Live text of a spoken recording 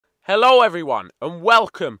Hello everyone, and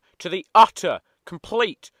welcome to the utter,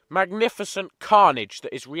 complete, magnificent carnage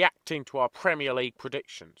that is reacting to our Premier League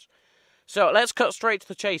predictions. So let's cut straight to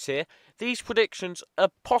the chase here. These predictions are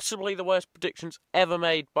possibly the worst predictions ever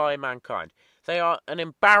made by mankind. They are an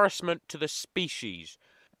embarrassment to the species.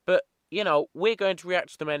 But, you know, we're going to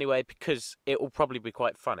react to them anyway because it will probably be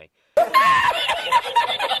quite funny.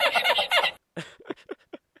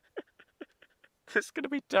 It's going to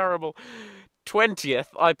be terrible. 20th,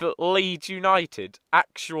 I put Leeds United.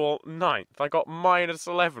 Actual 9th. I got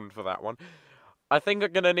 -11 for that one. I think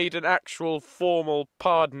I'm going to need an actual formal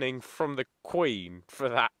pardoning from the Queen for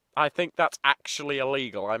that. I think that's actually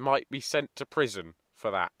illegal. I might be sent to prison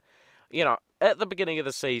for that. You know, at the beginning of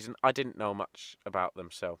the season, I didn't know much about them,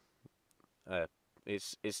 so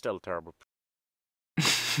it's still terrible.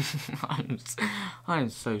 I'm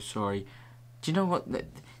so sorry. Do you know what?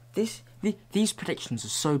 These predictions are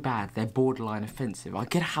so bad, they're borderline offensive. I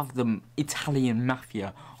could have the Italian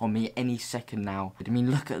mafia on me any second now. I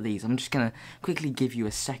mean, look at these. I'm just going to quickly give you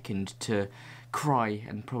a second to cry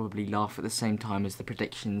and probably laugh at the same time as the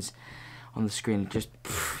predictions on the screen. Just,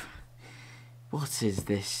 what is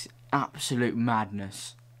this? Absolute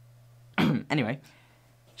madness. Anyway,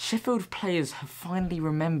 Sheffield players have finally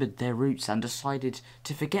remembered their roots and decided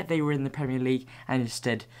to forget they were in the Premier League and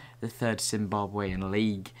instead the third Zimbabwean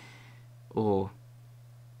league. Or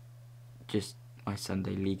just my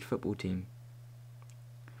Sunday league football team,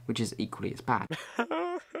 which is equally as bad.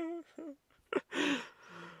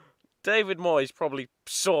 David Moyes probably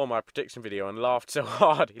saw my prediction video and laughed so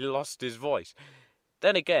hard he lost his voice.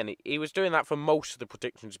 Then again, he was doing that for most of the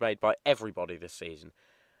predictions made by everybody this season.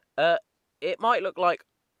 It might look like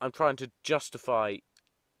I'm trying to justify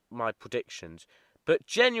my predictions, but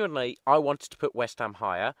genuinely I wanted to put West Ham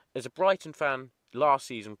higher. As a Brighton fan last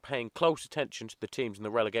season, paying close attention to the teams in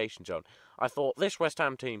the relegation zone, I thought this West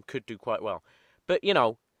Ham team could do quite well. But, you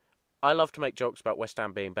know, I love to make jokes about West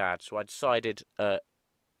Ham being bad, so I decided,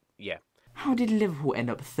 yeah. How did Liverpool end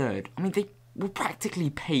up third? I mean, they were practically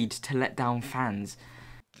paid to let down fans.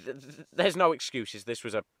 There's no excuses. This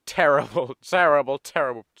was a terrible, terrible,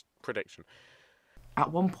 terrible prediction.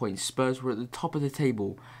 At one point, Spurs were at the top of the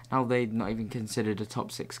table. Now they're not even considered a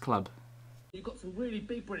top 6 club. You've got some really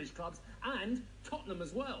big British clubs and Tottenham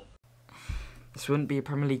as well. This wouldn't be a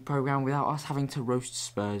Premier League programme without us having to roast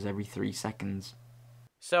Spurs every 3 seconds.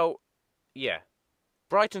 So, yeah.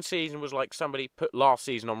 Brighton's season was like somebody put last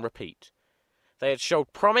season on repeat. They had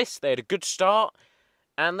showed promise, they had a good start,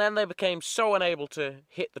 and then they became so unable to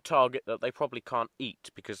hit the target that they probably can't eat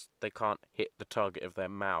because they can't hit the target of their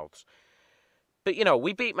mouths. But, you know,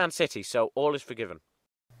 we beat Man City, so all is forgiven.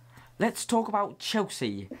 Let's talk about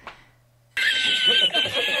Chelsea.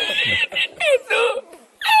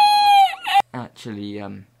 Actually,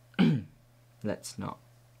 let's not.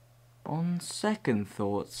 On second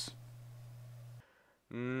thoughts.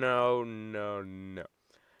 No.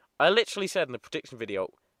 I literally said in the prediction video,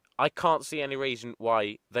 I can't see any reason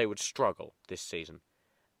why they would struggle this season.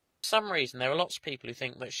 For some reason, there are lots of people who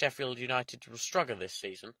think that Sheffield United will struggle this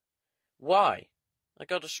season. Why? They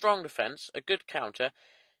got a strong defence, a good counter.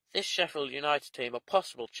 This Sheffield United team are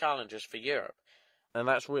possible challengers for Europe. And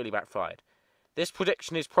that's really backfired. This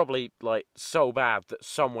prediction is probably, like, so bad that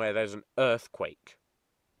somewhere there's an earthquake.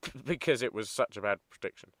 Because it was such a bad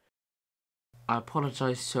prediction. I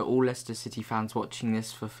apologise to all Leicester City fans watching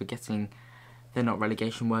this for forgetting they're not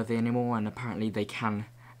relegation worthy anymore, and apparently they can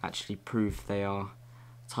actually prove they are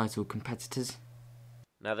title competitors.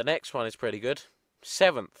 Now the next one is pretty good.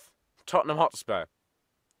 7th, Tottenham Hotspur.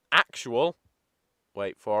 Actual,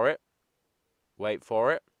 wait for it,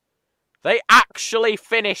 they actually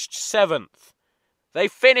finished 7th. They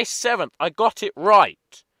finished 7th. I got it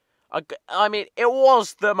right. I mean, it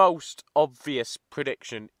was the most obvious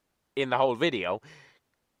prediction in the whole video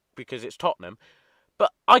because it's Tottenham,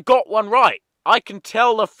 but I got one right. I can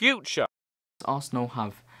tell the future. Arsenal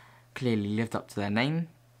have clearly lived up to their name.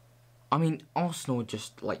 I mean, Arsenal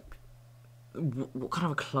just, like, what kind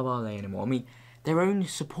of a club are they anymore? I mean, their own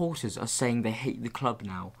supporters are saying they hate the club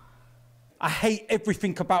now. I hate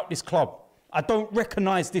everything about this club. I don't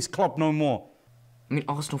recognise this club no more. I mean,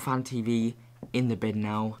 Arsenal Fan TV in the bin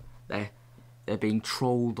now. They're being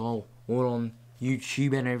trolled all on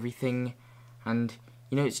YouTube and everything. And,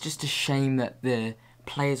 you know, it's just a shame that the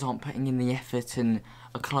players aren't putting in the effort and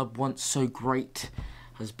a club once so great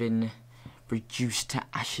has been reduced to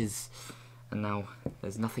ashes. And now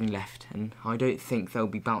there's nothing left. And I don't think they'll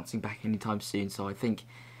be bouncing back anytime soon. So I think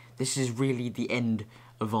this is really the end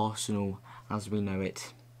of Arsenal as we know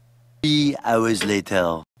it. 3 hours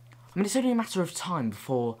later. I mean, it's only a matter of time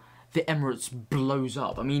before the Emirates blows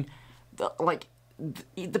up. I mean,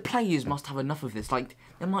 the players must have enough of this. Like,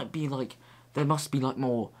 there must be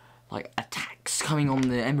more, like, attacks coming on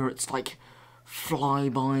the Emirates, like,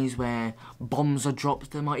 flybys where bombs are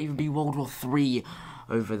dropped. There might even be World War III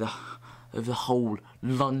over the whole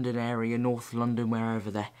London area, North London, wherever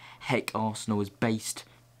the heck Arsenal is based.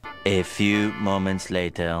 A few moments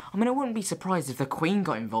later. I mean, I wouldn't be surprised if the Queen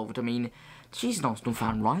got involved. I mean, she's an Arsenal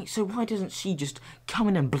fan, right? So why doesn't she just come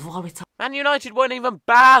in and blow it up? Man United weren't even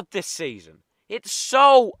bad this season. It's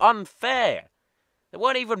so unfair. They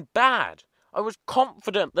weren't even bad. I was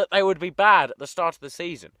confident that they would be bad at the start of the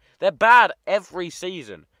season. They're bad every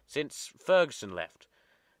season since Ferguson left.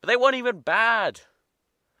 But they weren't even bad.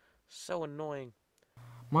 So annoying.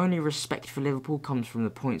 My only respect for Liverpool comes from the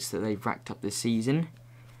points that they've racked up this season.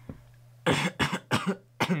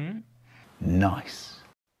 Nice.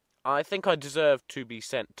 I think I deserve to be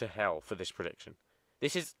sent to hell for this prediction.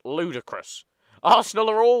 This is ludicrous. Arsenal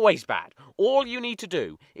are always bad. All you need to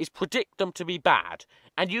do is predict them to be bad,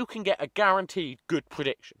 and you can get a guaranteed good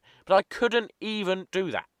prediction. But I couldn't even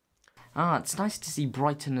do that. It's nice to see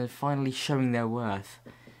Brighton are finally showing their worth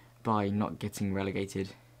by not getting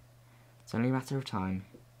relegated. It's only a matter of time.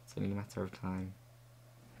 It's only a matter of time.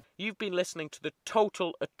 You've been listening to the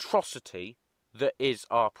total atrocity that is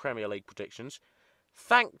our Premier League predictions.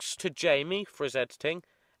 Thanks to Jamie for his editing,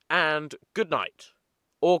 and good night.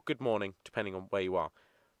 Or good morning, depending on where you are.